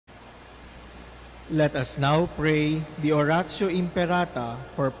Let us now pray the Oratio Imperata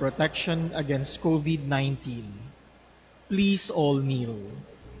for protection against COVID-19. Please all kneel.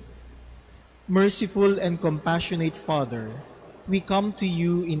 Merciful and compassionate Father, we come to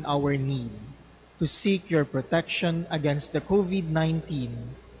you in our need to seek your protection against the COVID-19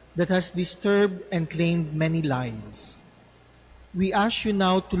 that has disturbed and claimed many lives. We ask you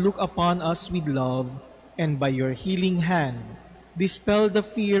now to look upon us with love and by your healing hand, dispel the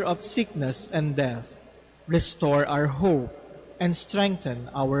fear of sickness and death, restore our hope, and strengthen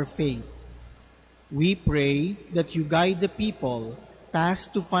our faith. We pray that you guide the people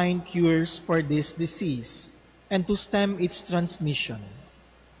tasked to find cures for this disease and to stem its transmission.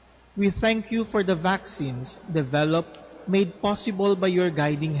 We thank you for the vaccines developed, made possible by your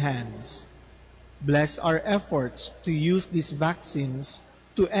guiding hands. Bless our efforts to use these vaccines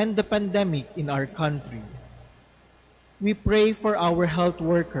to end the pandemic in our country. We pray for our health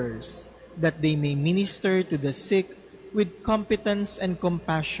workers that they may minister to the sick with competence and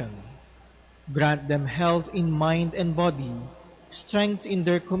compassion. Grant them health in mind and body, strength in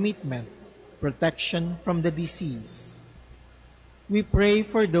their commitment, protection from the disease. We pray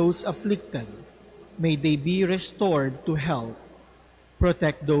for those afflicted. May they be restored to health.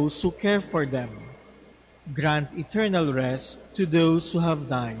 Protect those who care for them. Grant eternal rest to those who have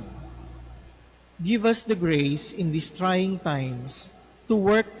died. Give us the grace in these trying times to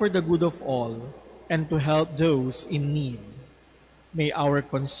work for the good of all and to help those in need. May our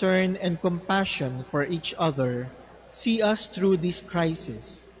concern and compassion for each other see us through this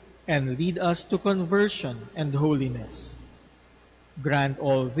crisis and lead us to conversion and holiness. Grant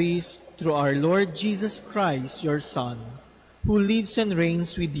all this through our Lord Jesus Christ, your Son, who lives and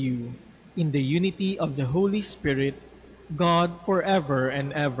reigns with you in the unity of the Holy Spirit, God forever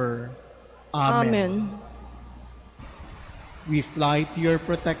and ever. Amen. We fly to your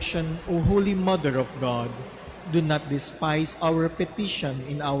protection, O Holy Mother of God. Do not despise our petition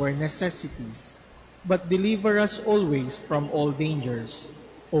in our necessities, but deliver us always from all dangers,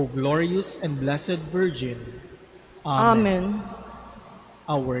 O glorious and blessed Virgin. Amen.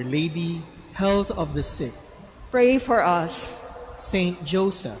 Our Lady, health of the sick, pray for us. Saint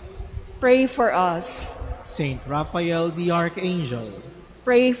Joseph, pray for us. Saint Raphael the Archangel,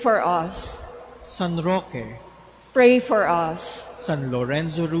 pray for us. San Roque, pray for us. San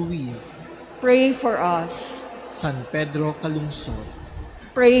Lorenzo Ruiz, pray for us. San Pedro Calungsod,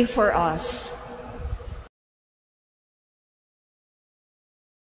 pray for us.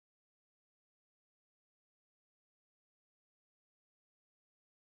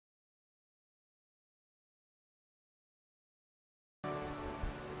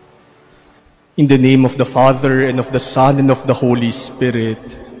 In the name of the Father, and of the Son, and of the Holy Spirit.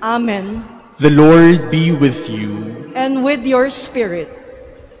 Amen. The Lord be with you. And with your spirit.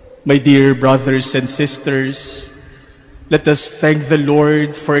 My dear brothers and sisters, let us thank the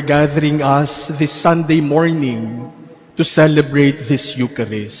Lord for gathering us this Sunday morning to celebrate this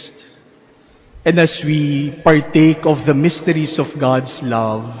Eucharist. And as we partake of the mysteries of God's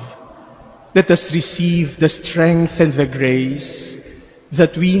love, let us receive the strength and the grace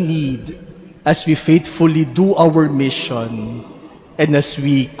that we need as we faithfully do our mission and as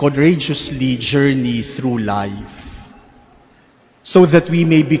we courageously journey through life, so that we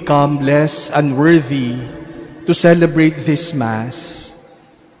may become less unworthy to celebrate this Mass.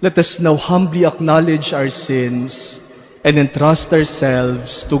 Let us now humbly acknowledge our sins and entrust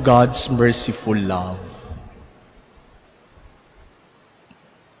ourselves to God's merciful love.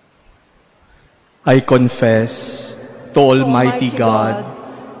 I confess to Almighty God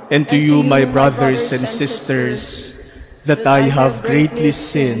and to you, my brothers and sisters, that I have greatly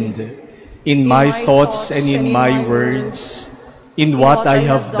sinned in my thoughts and in my words, in what I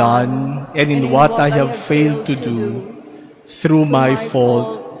have done and in what I have failed to do, through my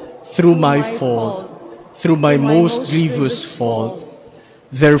fault, through my most grievous fault.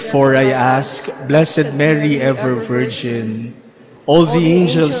 Therefore I ask Blessed Mary, ever Virgin, all the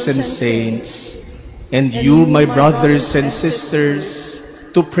angels and saints, and you, my brothers and sisters,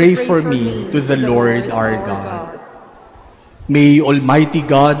 to pray for me to the Lord our God. May Almighty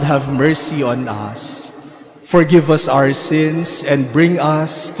God have mercy on us, forgive us our sins, and bring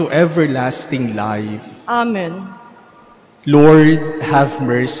us to everlasting life. Amen. Lord, have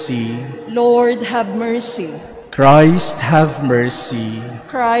mercy. Lord, have mercy. Christ, have mercy.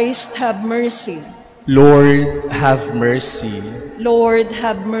 Christ, have mercy. Lord, have mercy. Lord,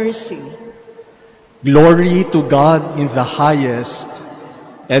 have mercy. Glory to God in the highest,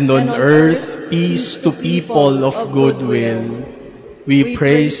 and on earth peace to people of good will. We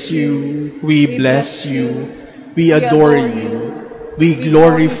praise you, we bless you, we adore you, we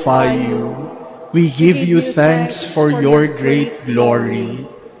glorify you. We give you thanks for your great glory.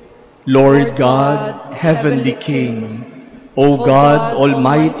 Lord God, Heavenly King, O God,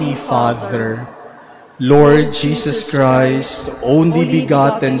 Almighty Father, Lord Jesus Christ, only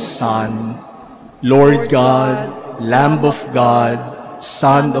begotten Son, Lord God, Lamb of God,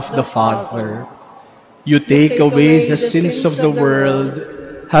 Son of the Father, you take away the sins of the world,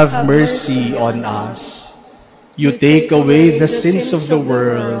 have mercy on us. You take away the sins of the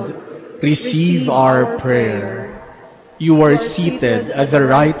world, receive our prayer. You are seated at the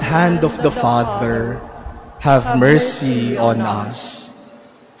right hand of the Father, have mercy on us.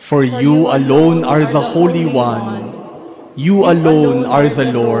 For you alone are the Holy One, you alone are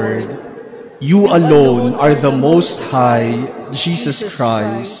the Lord, you alone are the Most High, Jesus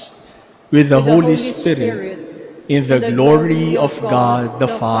Christ, with the Holy Spirit, in the glory of God the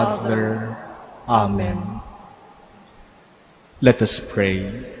Father. Amen. Let us pray.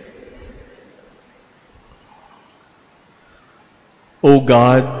 O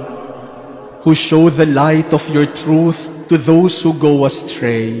God, who show the light of your truth to those who go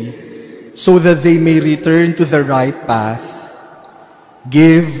astray, so that they may return to the right path,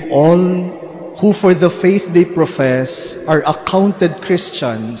 give all who for the faith they profess are accounted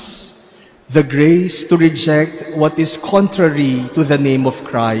Christians the grace to reject what is contrary to the name of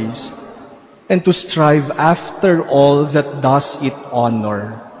Christ, and to strive after all that does it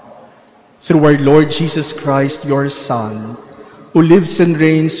honor. Through our Lord Jesus Christ, your Son, who lives and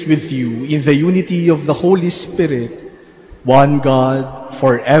reigns with you in the unity of the Holy Spirit, one God,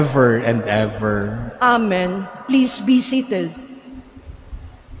 forever and ever. Amen. Please be seated.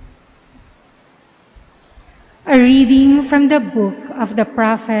 A reading from the book of the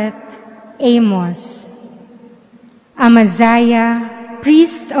prophet Amos. Amaziah,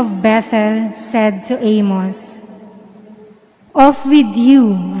 priest of Bethel, said to Amos, "Off with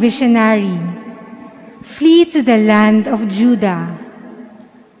you, visionary! Flee to the land of Judah.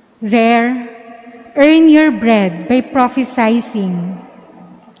 There, earn your bread by prophesying,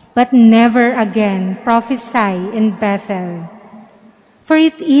 but never again prophesy in Bethel, for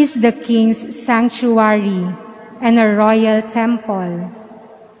it is the king's sanctuary and a royal temple."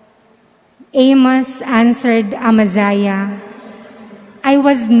 Amos answered Amaziah, "I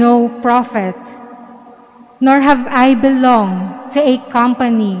was no prophet, nor have I belonged to a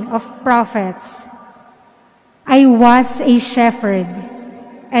company of prophets. I was a shepherd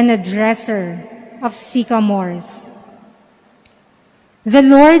and a dresser of sycamores. The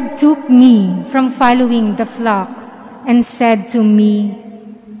Lord took me from following the flock and said to me,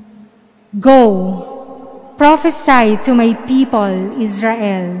 'Go, prophesy to my people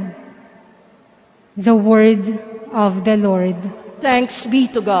Israel.'" The word of the Lord. Thanks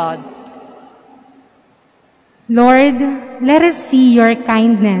be to God. Lord, let us see your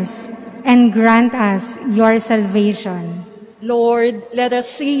kindness and grant us your salvation. Lord, let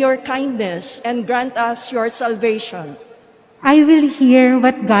us see your kindness and grant us your salvation. I will hear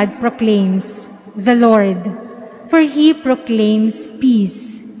what God proclaims, the Lord, for he proclaims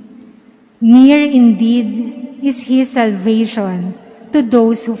peace. Near indeed is his salvation to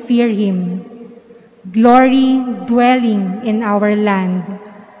those who fear him. Glory dwelling in our land.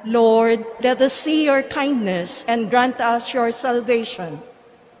 Lord, let us see your kindness and grant us your salvation.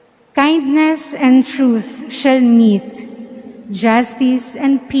 Kindness and truth shall meet, justice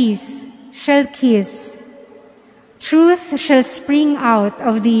and peace shall kiss. Truth shall spring out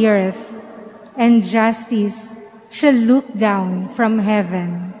of the earth, and justice shall look down from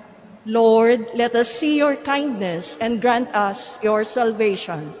heaven. Lord, let us see your kindness and grant us your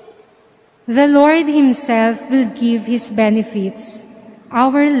salvation. The Lord himself will give his benefits.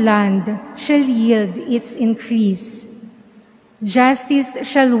 Our land shall yield its increase. Justice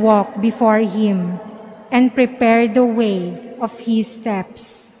shall walk before him and prepare the way of his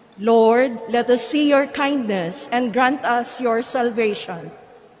steps. Lord, let us see your kindness and grant us your salvation.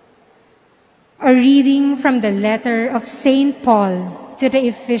 A reading from the letter of St. Paul to the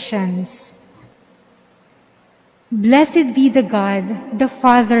Ephesians. Blessed be the God, the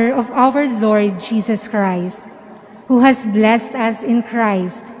Father of our Lord Jesus Christ, who has blessed us in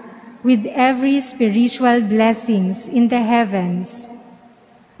Christ with every spiritual blessings in the heavens,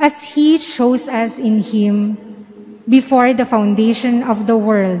 as he chose us in him before the foundation of the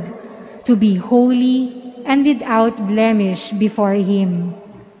world to be holy and without blemish before him.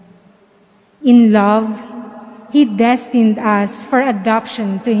 In love, he destined us for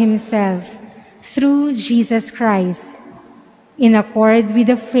adoption to himself through Jesus Christ, in accord with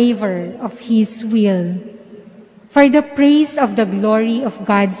the favor of his will, for the praise of the glory of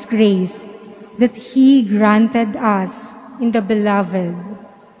God's grace that he granted us in the Beloved.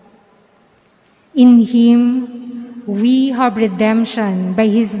 In Him, we have redemption by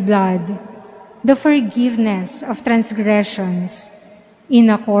His blood, the forgiveness of transgressions, in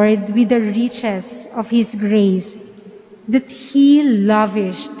accord with the riches of His grace that He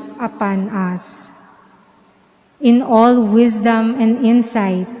lavished upon us. In all wisdom and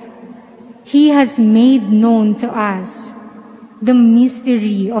insight, He has made known to us the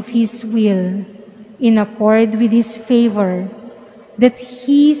mystery of His will, in accord with His favor, that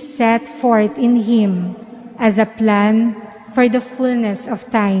He set forth in Him as a plan for the fullness of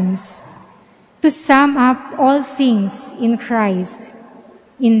times, to sum up all things in Christ,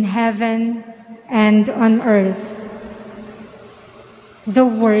 in heaven and on earth. The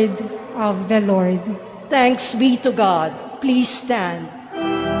word of the Lord. Thanks be to God. Please stand.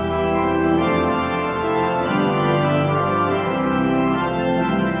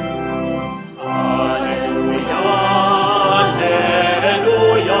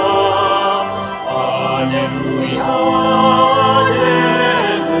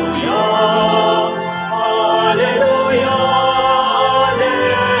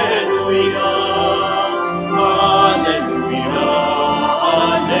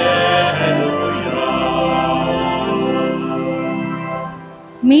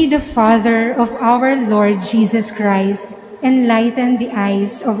 May the Father of our Lord Jesus Christ enlighten the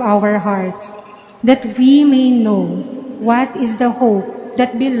eyes of our hearts, that we may know what is the hope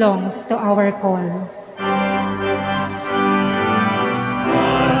that belongs to our call.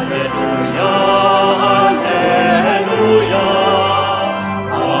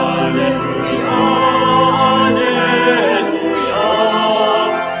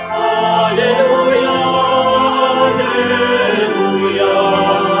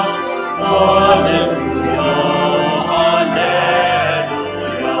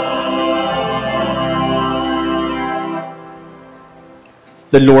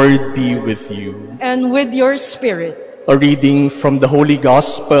 The Lord be with you. And with your spirit. A reading from the Holy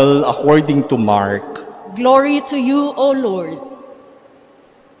Gospel according to Mark. Glory to you, O Lord.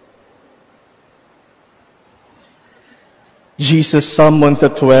 Jesus summoned the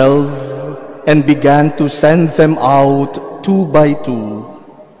 12 and began to send them out 2 by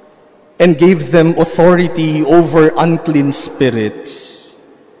 2 and gave them authority over unclean spirits.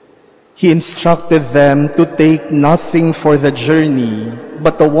 He instructed them to take nothing for the journey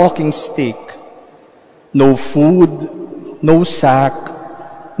but a walking stick, no food, no sack,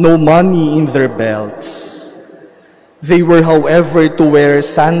 no money in their belts. They were, however, to wear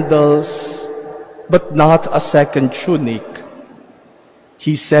sandals, but not a second tunic.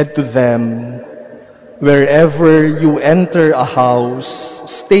 He said to them, "Wherever you enter a house,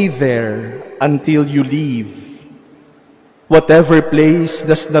 stay there until you leave. Whatever place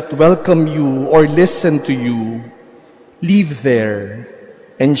does not welcome you or listen to you, leave there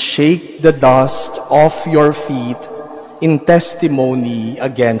and shake the dust off your feet in testimony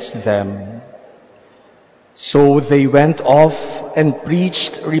against them." So they went off and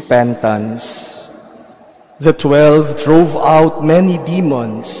preached repentance. The 12 drove out many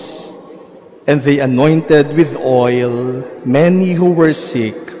demons, and they anointed with oil many who were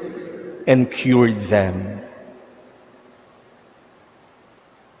sick and cured them.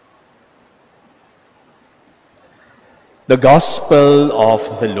 The Gospel of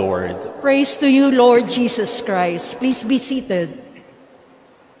the Lord. Praise to you, Lord Jesus Christ. Please be seated.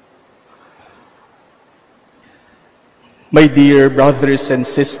 My dear brothers and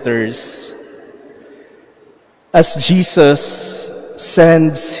sisters, as Jesus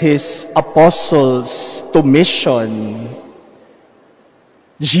sends His apostles to mission,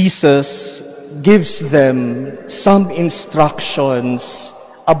 Jesus gives them some instructions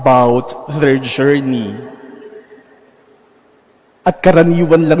about their journey. At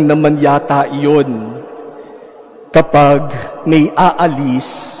karaniwan lang naman yata iyon kapag may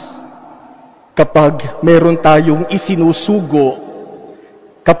aalis, kapag meron tayong isinusugo,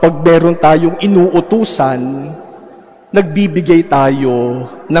 kapag meron tayong inuutusan, nagbibigay tayo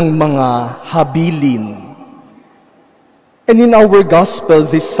ng mga habilin. And in our gospel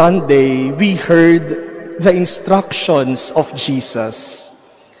this Sunday, we heard the instructions of Jesus.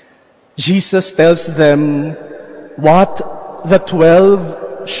 Jesus tells them what the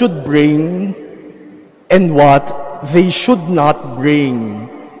 12 should bring and what they should not bring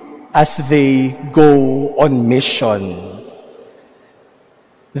as they go on mission.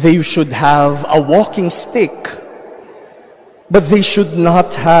 They should have a walking stick, but they should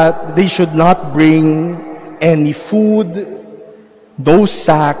not bring any food, no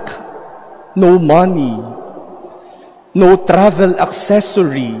sack, no money, no travel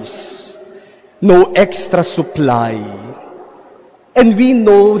accessories, no extra supply. And we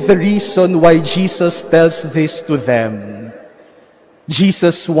know the reason why Jesus tells this to them.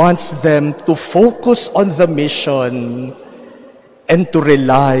 Jesus wants them to focus on the mission and to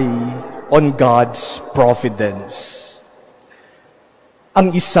rely on God's providence.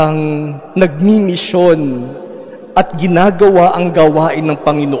 Ang isang nagmimisyon at ginagawa ang gawain ng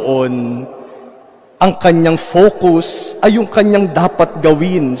Panginoon, ang kanyang focus ay yung kanyang dapat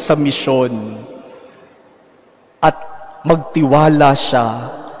gawin sa misyon. At magtiwala siya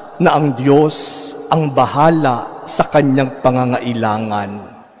na ang Diyos ang bahala sa kanyang pangangailangan.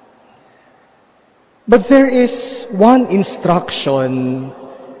 But there is one instruction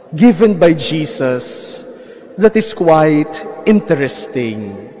given by Jesus that is quite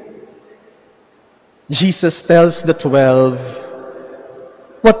interesting. Jesus tells the 12,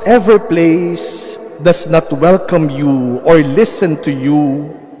 "Whatever place does not welcome you or listen to you,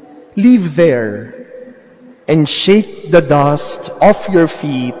 leave there and shake the dust off your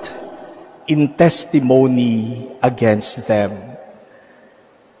feet in testimony against them."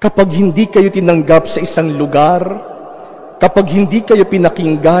 Kapag hindi kayo tinanggap sa isang lugar, kapag hindi kayo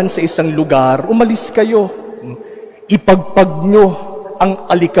pinakinggan sa isang lugar, umalis kayo. Ipagpag nyo ang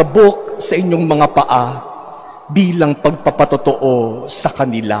alikabok sa inyong mga paa bilang pagpapatotoo sa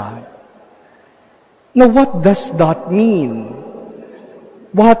kanila. Now, what does that mean?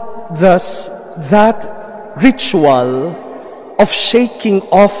 What does that ritual of shaking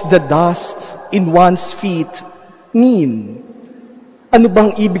off the dust in one's feet mean? Ano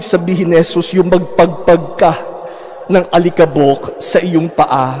bang ibig sabihin ni Jesus yung magpagpag ka ng alikabok sa iyong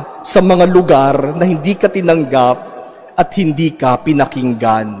paa sa mga lugar na hindi ka tinanggap at hindi ka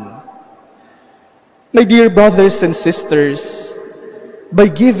pinakinggan? My dear brothers and sisters, by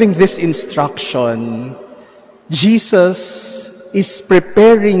giving this instruction, Jesus is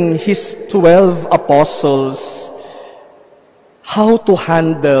preparing His 12 apostles how to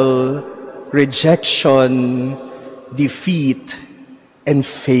handle rejection, defeat, and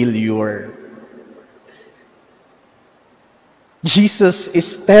failure. Jesus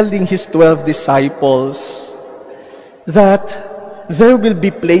is telling His 12 disciples that there will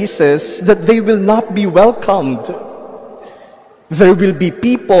be places that they will not be welcomed. There will be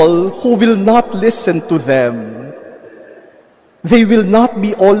people who will not listen to them. They will not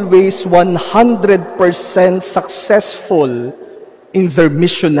be always 100% successful in their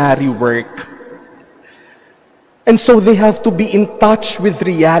missionary work. And so they have to be in touch with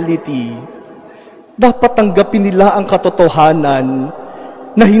reality. Dapat tanggapin nila ang katotohanan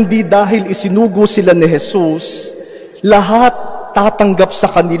na hindi dahil isinugo sila ni Jesus, lahat tatanggap sa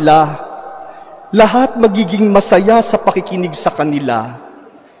kanila. Lahat magiging masaya sa pakikinig sa kanila.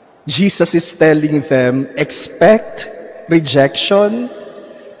 Jesus is telling them, expect rejection,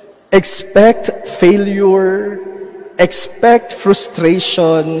 expect failure, expect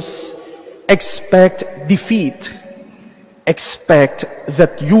frustrations, expect defeat. Expect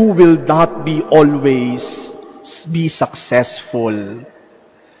that you will not be always be successful.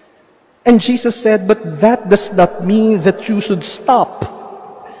 And Jesus said, but that does not mean that you should stop,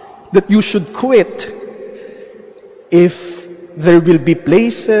 that you should quit. If there will be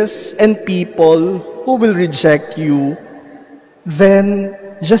places and people who will reject you, then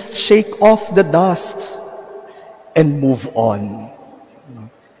just shake off the dust and move on.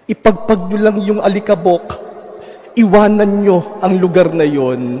 Ipagpag nyo lang yung alikabok, iwanan nyo ang lugar na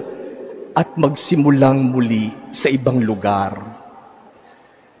yon at magsimulang muli sa ibang lugar.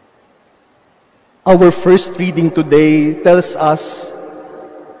 Our first reading today tells us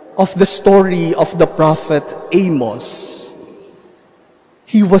of the story of the prophet Amos.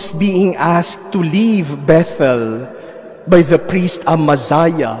 He was being asked to leave Bethel by the priest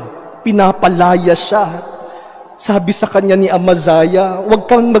Amaziah. Pinapalaya siya. Sabi sa kanya ni Amaziah, huwag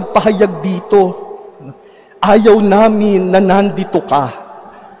kang magpahayag dito. Ayaw namin na nandito ka.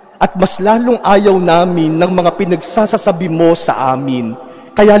 At mas lalong ayaw namin ng mga pinagsasasabi mo sa amin.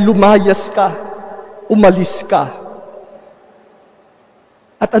 Kaya lumayas ka, umalis ka.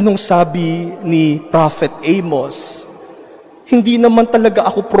 At anong sabi ni Prophet Amos? Hindi naman talaga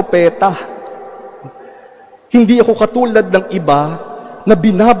ako propeta. Hindi ako katulad ng iba na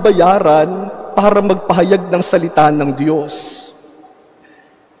binabayaran para magpahayag ng salita ng Diyos.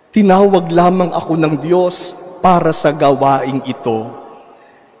 Tinawag lamang ako ng Diyos para sa gawaing ito.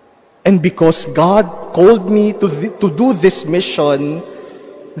 And because God called me to do this mission,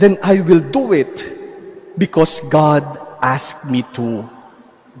 then I will do it because God asked me to.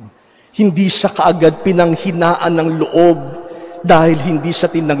 Hindi siya kaagad pinanghinaan ng loob dahil hindi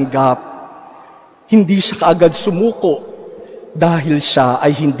siya tinanggap. Hindi siya kaagad sumuko dahil siya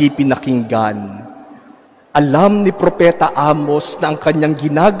ay hindi pinakinggan. Alam ni Propeta Amos na ang kanyang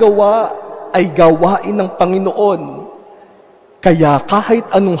ginagawa ay gawain ng Panginoon. Kaya kahit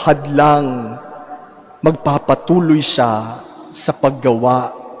anong hadlang, magpapatuloy siya sa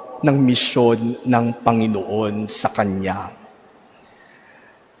paggawa ng misyon ng Panginoon sa kanya.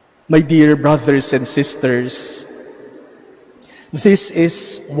 My dear brothers and sisters, this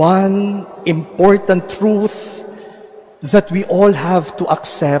is one important truth that we all have to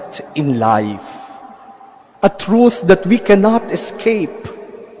accept in life. A truth that we cannot escape.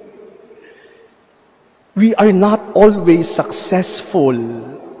 We are not always successful,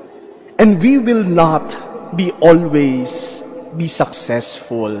 and we will not always be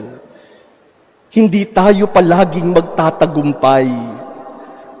successful. Hindi tayo palaging magtatagumpay.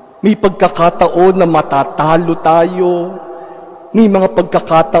 May pagkakataon na matatalo tayo, may mga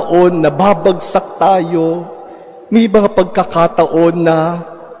pagkakataon na babagsak tayo, may mga pagkakataon na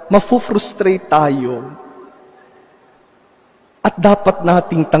mafu-frustrate tayo. At dapat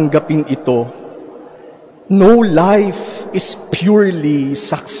nating tanggapin ito. No life is purely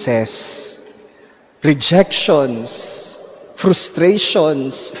success. Rejections,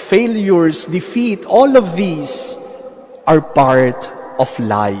 frustrations, failures, defeat, all of these are part of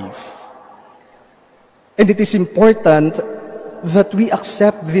life. And it is important that we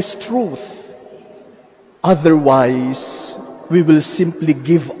accept this truth. Otherwise, we will simply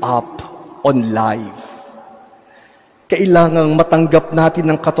give up on life. Kailangang matanggap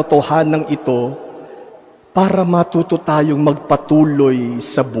natin ang katotohanan ito para matuto tayong magpatuloy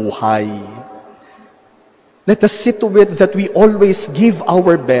sa buhay. Let us see to it that we always give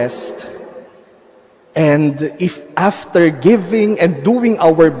our best. And if after giving and doing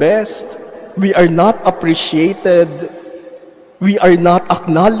our best, we are not appreciated, we are not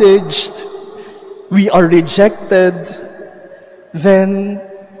acknowledged, we are rejected, then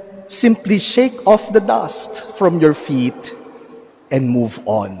simply shake off the dust from your feet and move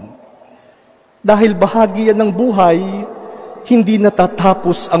on. Dahil bahagi yan ng buhay, hindi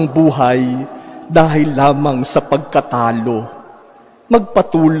natatapos ang buhay dahil lamang sa pagkatalo.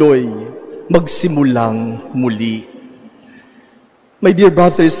 Magpatuloy, magsimulang muli. My dear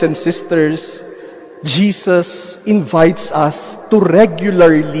brothers and sisters, Jesus invites us to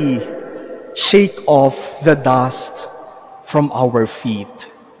regularly shake off the dust from our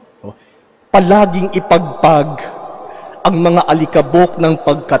feet. Palaging ipagpag ang mga alikabok ng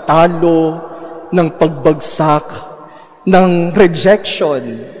pagkatalo, ng pagbagsak, ng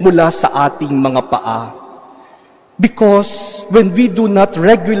rejection mula sa ating mga paa. Because when we do not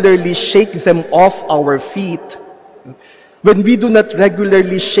regularly shake them off our feet, when we do not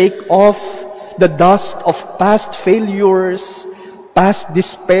regularly shake off the dust of past failures, past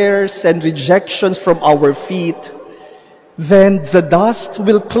despairs and rejections from our feet, then the dust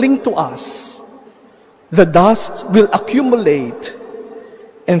will cling to us. The dust will accumulate,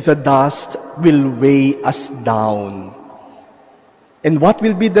 and the dust will weigh us down. And what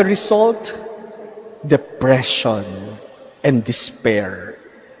will be the result? Depression and despair.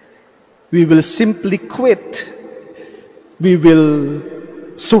 We will simply quit. We will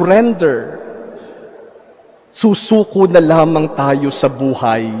surrender. Susuko na lamang tayo sa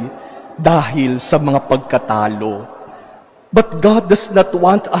buhay dahil sa mga pagkatalo. But God does not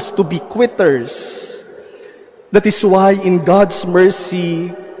want us to be quitters. That is why in God's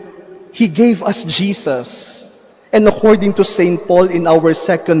mercy, He gave us Jesus. And according to St. Paul in our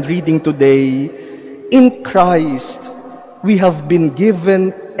second reading today, in Christ, we have been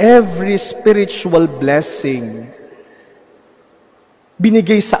given every spiritual blessing.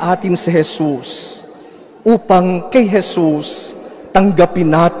 Binigay sa atin si Jesus upang kay Jesus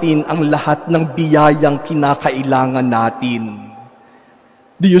tanggapin natin ang lahat ng biyayang kinakailangan natin.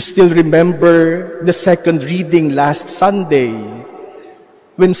 Do you still remember the second reading last Sunday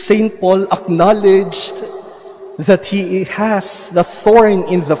when St. Paul acknowledged that he has the thorn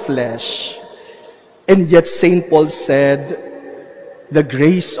in the flesh, and yet St. Paul said, the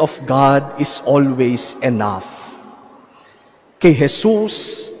grace of God is always enough. Kay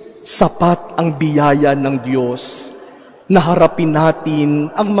Jesus, sapat ang biyaya ng Diyos na harapin natin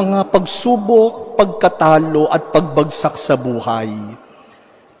ang mga pagsubok, pagkatalo at pagbagsak sa buhay.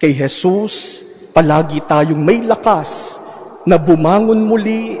 Kay Jesus, palagi tayong may lakas na bumangon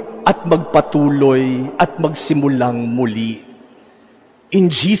muli at magpatuloy at magsimulang muli. In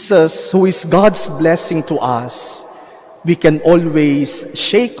Jesus, who is God's blessing to us, we can always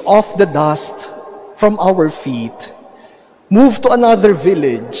shake off the dust from our feet, move to another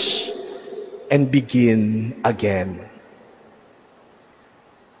village, and begin again.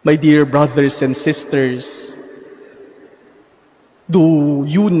 My dear brothers and sisters, do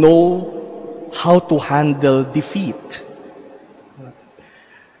you know how to handle defeat?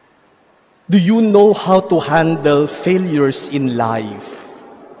 Do you know how to handle failures in life?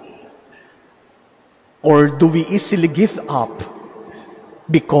 Or do we easily give up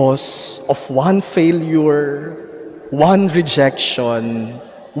because of one failure, one rejection,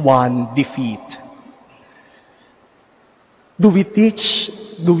 one defeat? Do we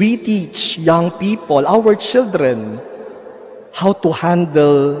teach young people, our children, how to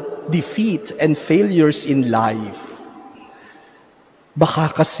handle defeat and failures in life?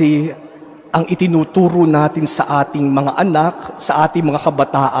 Baka kasi ang itinuturo natin sa ating mga anak, sa ating mga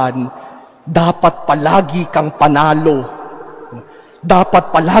kabataan, dapat palagi kang panalo.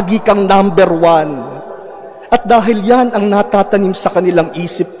 Dapat palagi kang number one. At dahil yan ang natatanim sa kanilang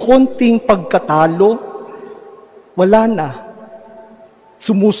isip, konting pagkatalo, wala na.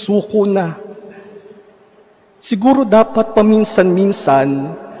 Sumusuko na. Siguro dapat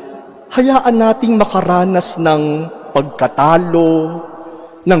paminsan-minsan, hayaan nating makaranas ng pagkatalo,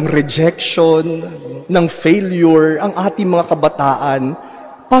 ng rejection, ng failure ang ating mga kabataan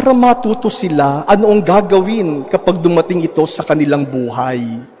para matuto sila ano ang gagawin kapag dumating ito sa kanilang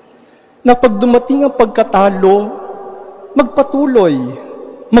buhay. Na pag dumating ang pagkatalo, magpatuloy,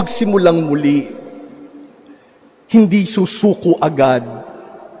 magsimulang muli. Hindi susuko agad.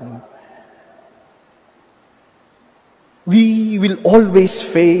 We will always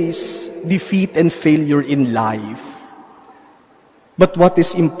face defeat and failure in life. But what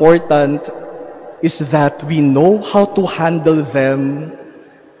is important is that we know how to handle them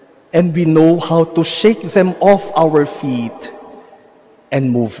and we know how to shake them off our feet and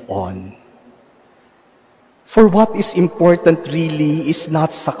move on. For what is important really is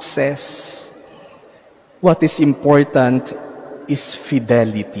not success. What is important is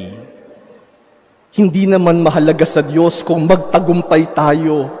fidelity. Hindi naman mahalaga sa Diyos kung magtagumpay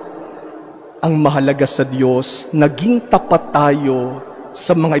tayo. Ang mahalaga sa Diyos, naging tapat tayo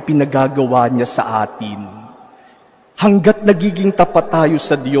sa mga ipinagagawa niya sa atin. Hanggat nagiging tapat tayo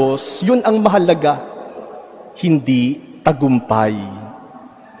sa Diyos, yun ang mahalaga, hindi tagumpay.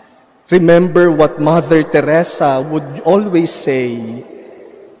 Remember what Mother Teresa would always say,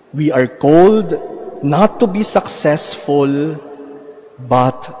 we are called not to be successful,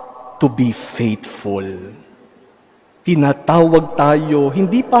 but to be faithful. Tinatawag tayo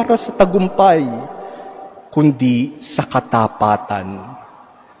hindi para sa tagumpay, kundi sa katapatan.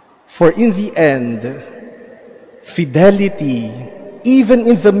 For in the end, fidelity, even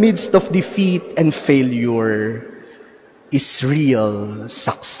in the midst of defeat and failure, is real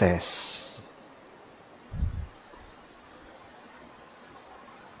success.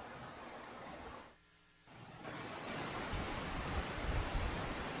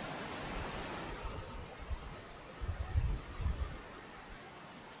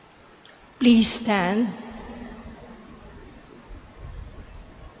 Please stand.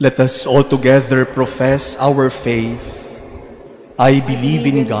 Let us all together profess our faith. I believe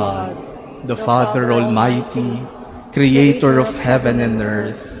in God, the Father Almighty, Creator of heaven and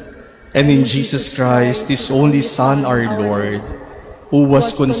earth, and in Jesus Christ, His only Son, our Lord, who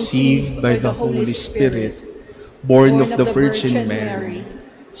was conceived by the Holy Spirit, born of the Virgin Mary,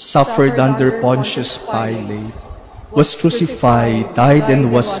 suffered under Pontius Pilate, was crucified, died, and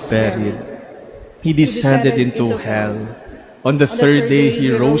was buried. He descended into hell. On the third day, He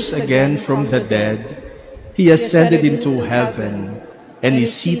rose again from the dead. He ascended into heaven, and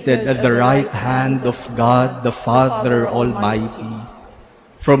is seated at the right hand of God the Father Almighty.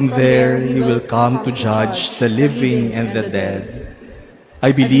 From there, He will come to judge the living and the dead.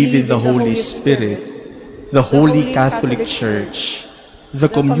 I believe in the Holy Spirit, the Holy Catholic Church, the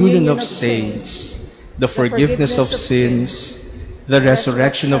communion of saints, the forgiveness of sins, the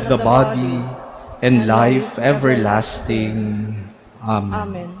resurrection of the body, and life everlasting. Amen.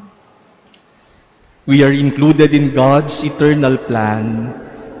 Amen. We are included in God's eternal plan.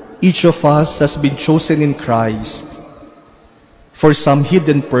 Each of us has been chosen in Christ for some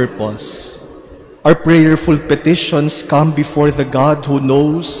hidden purpose. Our prayerful petitions come before the God who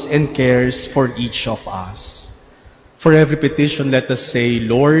knows and cares for each of us. For every petition, let us say,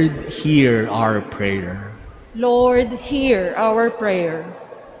 Lord, hear our prayer. Lord, hear our prayer.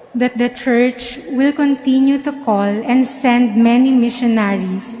 That the Church will continue to call and send many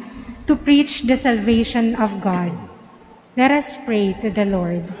missionaries to preach the salvation of God. Let us pray to the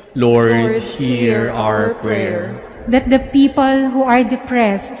Lord. Lord, hear our prayer. That the people who are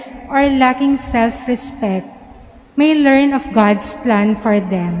depressed or lacking self-respect may learn of God's plan for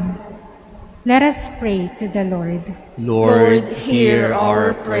them. Let us pray to the Lord. Lord, hear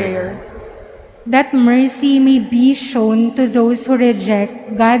our prayer. that mercy may be shown to those who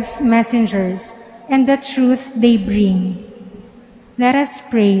reject God's messengers and the truth they bring. Let us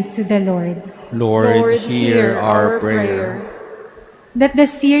pray to the Lord. Lord, hear our prayer. That the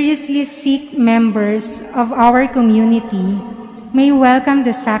seriously sick members of our community may welcome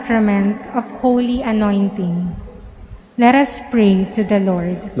the sacrament of holy anointing. Let us pray to the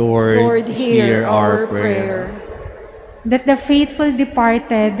Lord. Lord, hear our prayer. That the faithful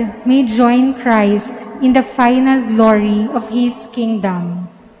departed may join Christ in the final glory of His kingdom.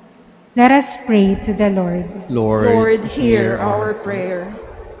 Let us pray to the Lord. Lord, hear our prayer.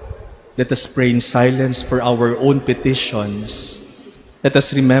 Let us pray in silence for our own petitions. Let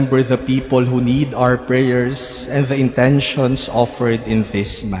us remember the people who need our prayers and the intentions offered in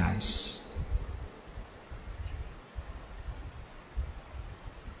this Mass.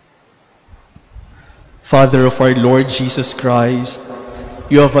 Father of our Lord Jesus Christ,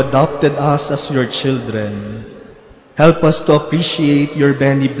 you have adopted us as your children. Help us to appreciate your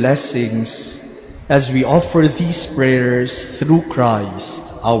many blessings as we offer these prayers through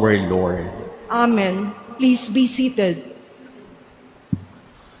Christ our Lord. Amen. Please be seated.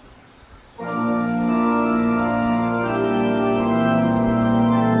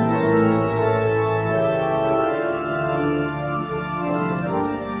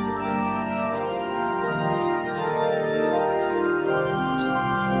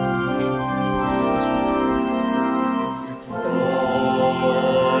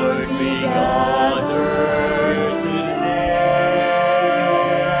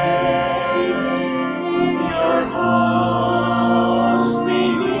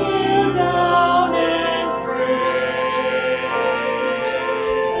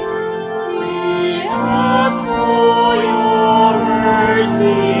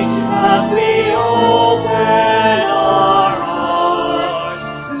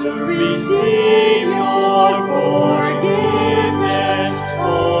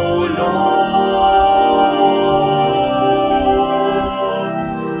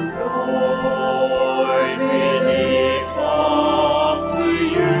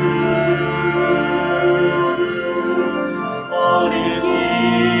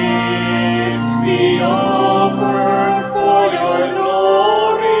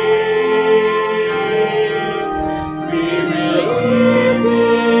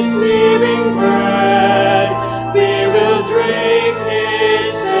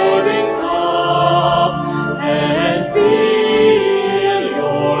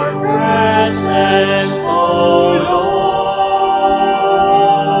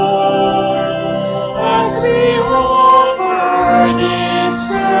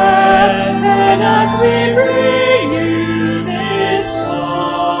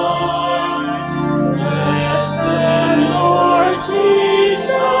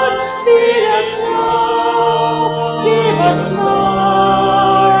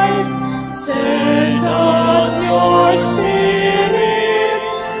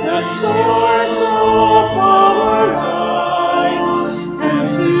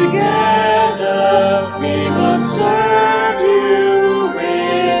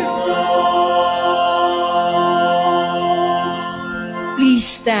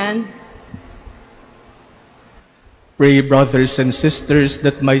 Stand. Pray, brothers and sisters,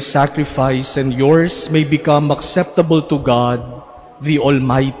 that my sacrifice and yours may become acceptable to God, the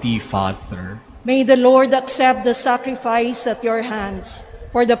Almighty Father. May the Lord accept the sacrifice at your hands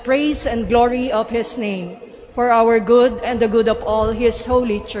for the praise and glory of His name, for our good and the good of all His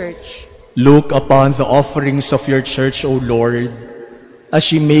holy church. Look upon the offerings of your church, O Lord, as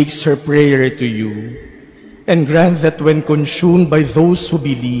she makes her prayer to you, and grant that when consumed by those who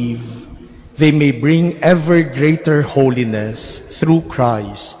believe, they may bring ever greater holiness through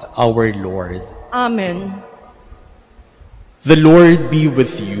Christ our Lord. Amen. The Lord be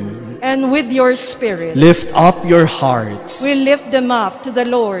with you. And with your spirit. Lift up your hearts. We lift them up to the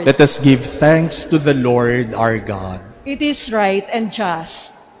Lord. Let us give thanks to the Lord our God. It is right and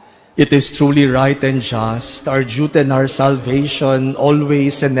just. It is truly right and just, our duty and our salvation,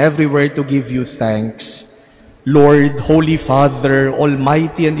 always and everywhere to give you thanks, Lord, Holy Father,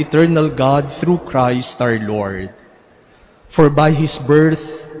 Almighty and Eternal God, through Christ our Lord. For by His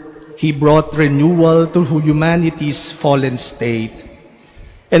birth, He brought renewal to humanity's fallen state,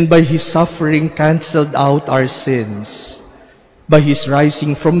 and by His suffering canceled out our sins. By His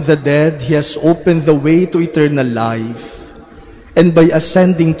rising from the dead, He has opened the way to eternal life, and by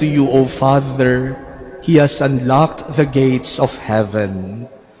ascending to you, O Father, He has unlocked the gates of heaven.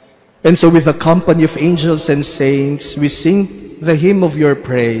 And so with the company of angels and saints, we sing the hymn of your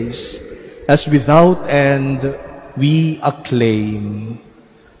praise, as without end we acclaim.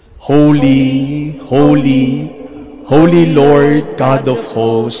 Holy, holy, holy Lord God of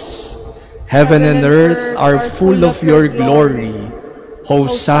hosts, heaven and earth are full of your glory.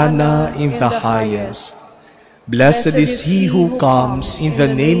 Hosanna in the highest. Blessed is he who comes in the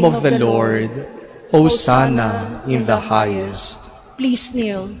name of the Lord. Hosanna in the highest. Please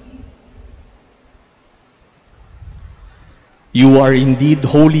kneel. You are indeed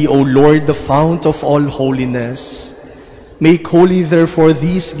holy, O Lord, the fount of all holiness. Make holy, therefore,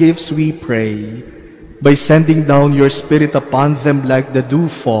 these gifts, we pray, by sending down your Spirit upon them like the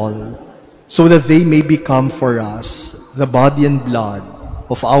dewfall, so that they may become for us the body and blood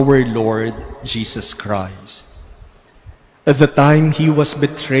of our Lord Jesus Christ. At the time he was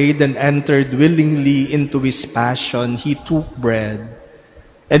betrayed and entered willingly into his passion, he took bread,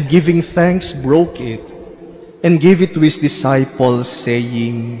 and giving thanks, broke it, and gave it to his disciples,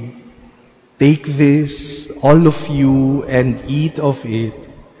 saying, "Take this, all of you, and eat of it,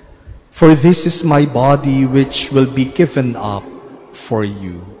 for this is my body which will be given up for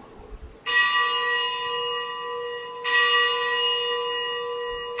you."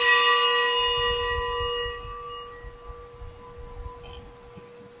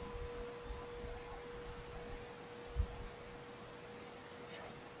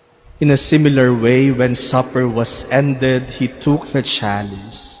 In a similar way, when supper was ended, he took the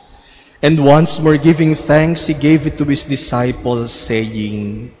chalice, and once more giving thanks, he gave it to his disciples,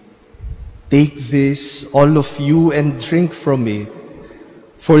 saying, "Take this, all of you, and drink from it,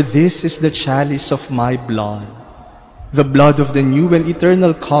 for this is the chalice of my blood, the blood of the new and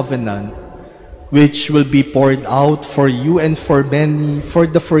eternal covenant, which will be poured out for you and for many for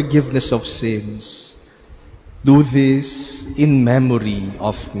the forgiveness of sins. Do this in memory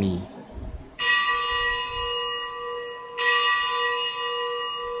of me."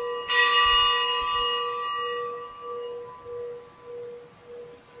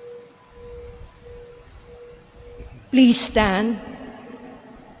 Please stand.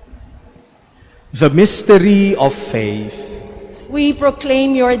 The mystery of faith. We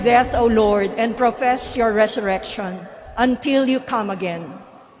proclaim your death, O Lord, and profess your resurrection until you come again.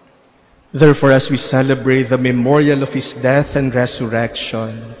 Therefore, as we celebrate the memorial of his death and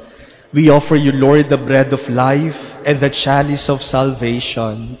resurrection, we offer you, Lord, the bread of life and the chalice of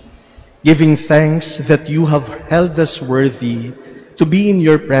salvation, giving thanks that you have held us worthy to be in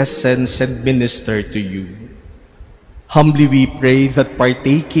your presence and minister to you. Humbly we pray that,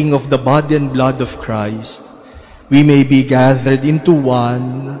 partaking of the body and blood of Christ, we may be gathered into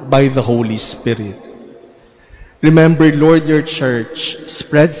one by the Holy Spirit. Remember, Lord, your church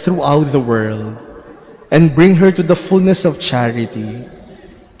spread throughout the world, and bring her to the fullness of charity,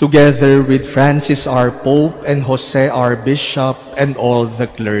 together with Francis our Pope and Jose our Bishop and all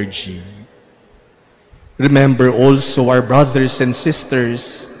the clergy. Remember also our brothers and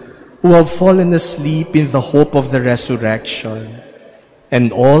sisters who have fallen asleep in the hope of the resurrection,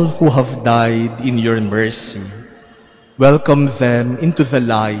 and all who have died in your mercy. Welcome them into the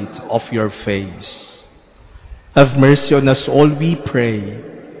light of your face. Have mercy on us all, we pray,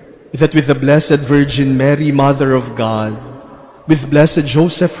 that with the Blessed Virgin Mary, Mother of God, with blessed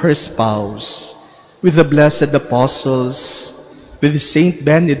Joseph, her spouse, with the blessed apostles, with Saint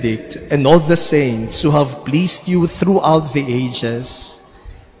Benedict and all the saints who have pleased you throughout the ages,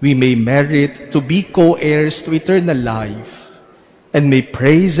 we may merit to be co-heirs to eternal life, and may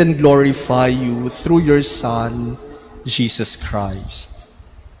praise and glorify you through your Son, Jesus Christ.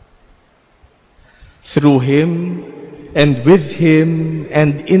 Through him, and with him,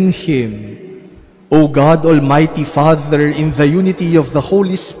 and in him, O God, Almighty Father, in the unity of the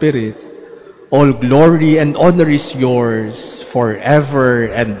Holy Spirit, all glory and honor is yours forever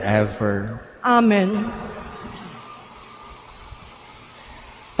and ever. Amen.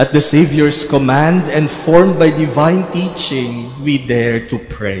 At the Savior's command and formed by divine teaching, we dare to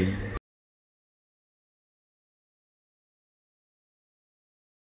pray.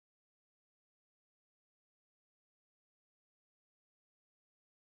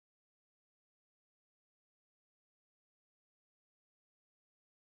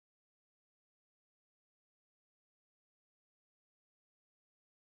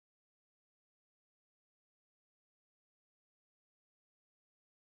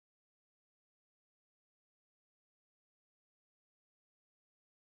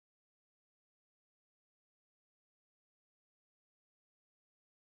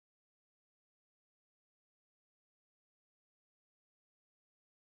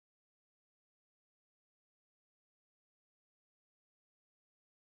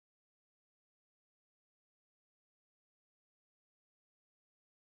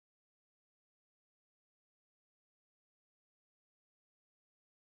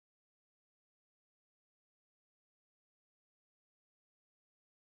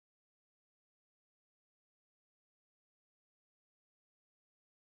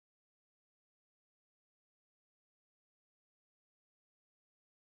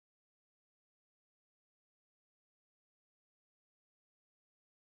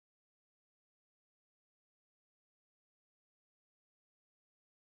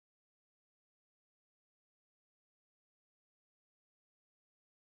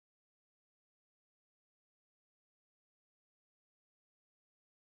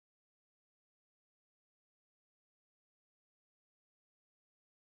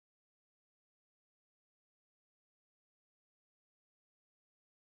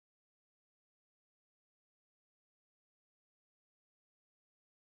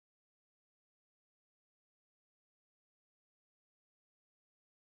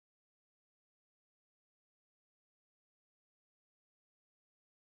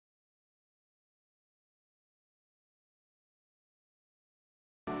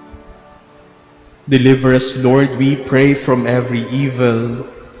 Deliver us, Lord, we pray, from every evil.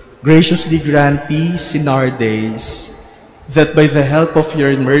 Graciously grant peace in our days, that by the help of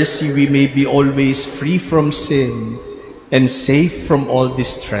your mercy we may be always free from sin and safe from all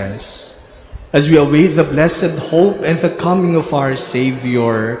distress, as we await the blessed hope and the coming of our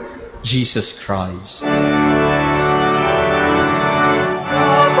Savior, Jesus Christ.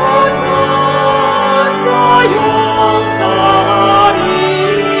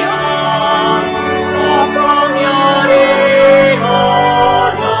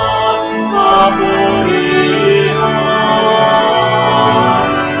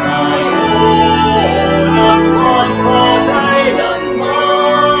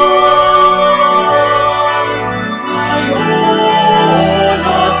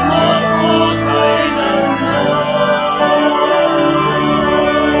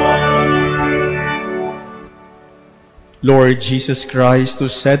 Lord Jesus Christ, who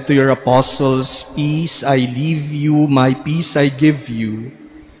said to your apostles, "Peace I leave you, my peace I give you,"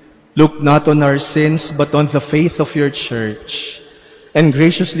 look not on our sins, but on the faith of your church, and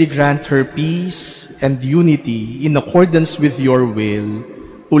graciously grant her peace and unity in accordance with your will,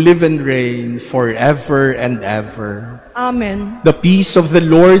 who live and reign forever and ever. Amen. The peace of the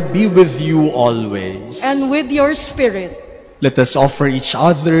Lord be with you always. And with your spirit. Let us offer each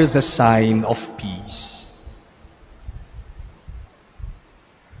other the sign of peace.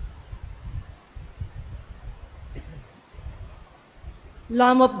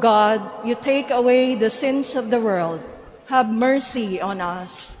 Lamb of God, you take away the sins of the world. Have mercy on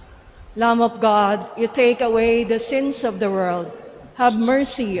us. Lamb of God, you take away the sins of the world. Have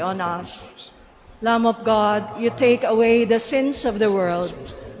mercy on us. Lamb of God, you take away the sins of the world.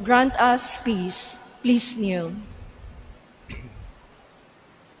 Grant us peace. Please kneel.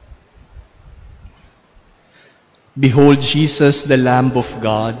 Behold Jesus, the Lamb of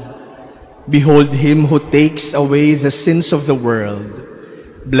God. Behold him who takes away the sins of the world.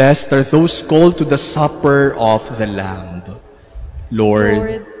 Blessed are those called to the supper of the Lamb.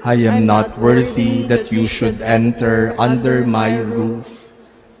 Lord, I am not worthy that you should enter under my roof,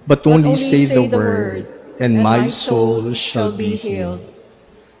 but only say the word, and my soul shall be healed.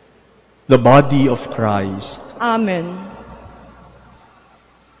 The body of Christ. Amen.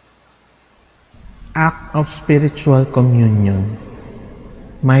 Act of spiritual communion.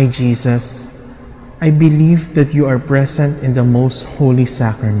 My Jesus, I believe that you are present in the most holy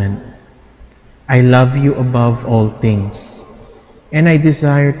sacrament. I love you above all things, and I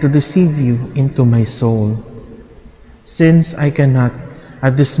desire to receive you into my soul. Since I cannot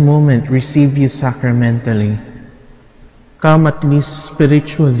at this moment receive you sacramentally, come at least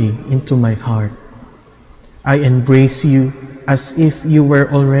spiritually into my heart. I embrace you as if you were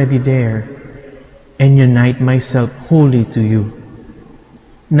already there, and unite myself wholly to you.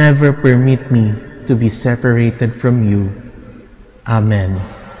 Never permit me to be separated from you. Amen.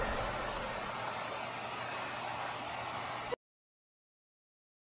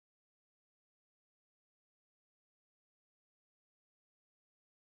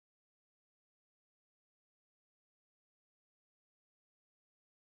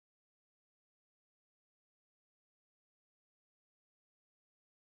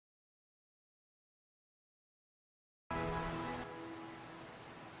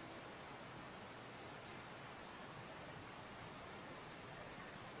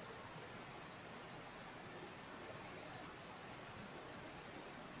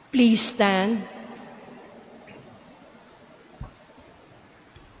 Please stand.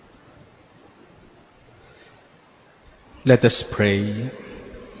 Let us pray.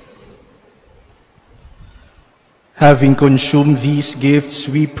 Having consumed these gifts,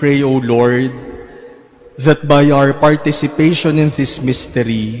 we pray, O Lord, that by our participation in this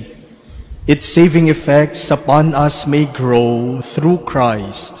mystery, its saving effects upon us may grow through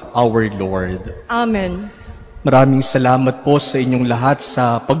Christ our Lord. Amen. Maraming salamat po sa inyong lahat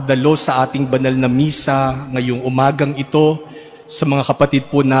sa pagdalo sa ating banal na misa ngayong umagang ito, sa mga kapatid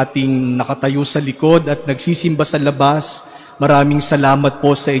po nating nakatayo sa likod at nagsisimba sa labas. Maraming salamat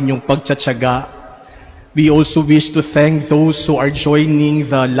po sa inyong pagtsatsaga. We also wish to thank those who are joining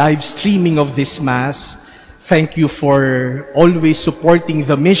the live streaming of this Mass. Thank you for always supporting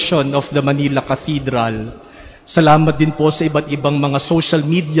the mission of the Manila Cathedral. Salamat din po sa iba't ibang mga social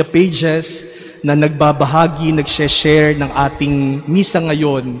media pages na nagbabahagi, nag-share ng ating misa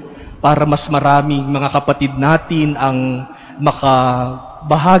ngayon para mas maraming mga kapatid natin ang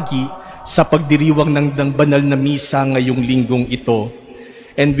makabahagi sa pagdiriwang ng banal na misa ngayong linggong ito.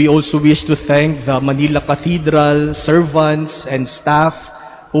 And we also wish to thank the Manila Cathedral servants and staff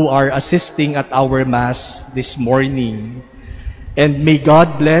who are assisting at our Mass this morning. And may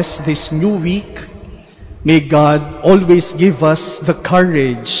God bless this new week May God always give us the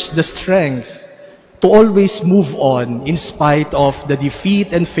courage, the strength to always move on in spite of the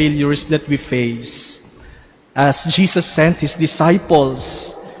defeat and failures that we face. As Jesus sent his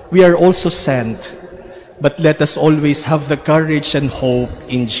disciples, we are also sent. But let us always have the courage and hope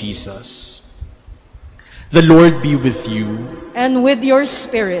in Jesus. The Lord be with you. And with your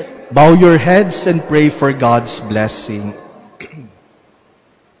spirit. Bow your heads and pray for God's blessing.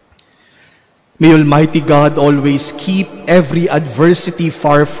 May Almighty God always keep every adversity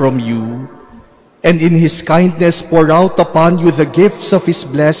far from you, and in His kindness pour out upon you the gifts of His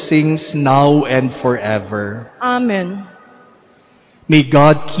blessings now and forever. Amen. May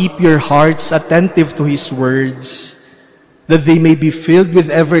God keep your hearts attentive to His words, that they may be filled with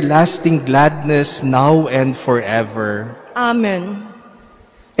everlasting gladness now and forever. Amen.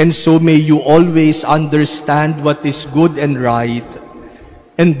 And so may you always understand what is good and right,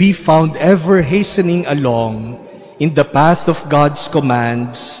 and be found ever hastening along in the path of God's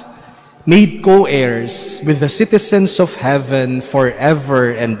commands, made co-heirs with the citizens of heaven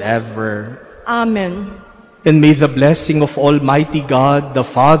forever and ever. Amen. And may the blessing of Almighty God, the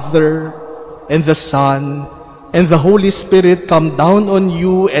Father, and the Son, and the Holy Spirit come down on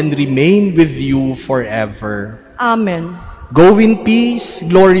you and remain with you forever. Amen. Go in peace,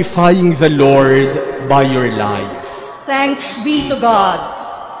 glorifying the Lord by your life. Thanks be to God.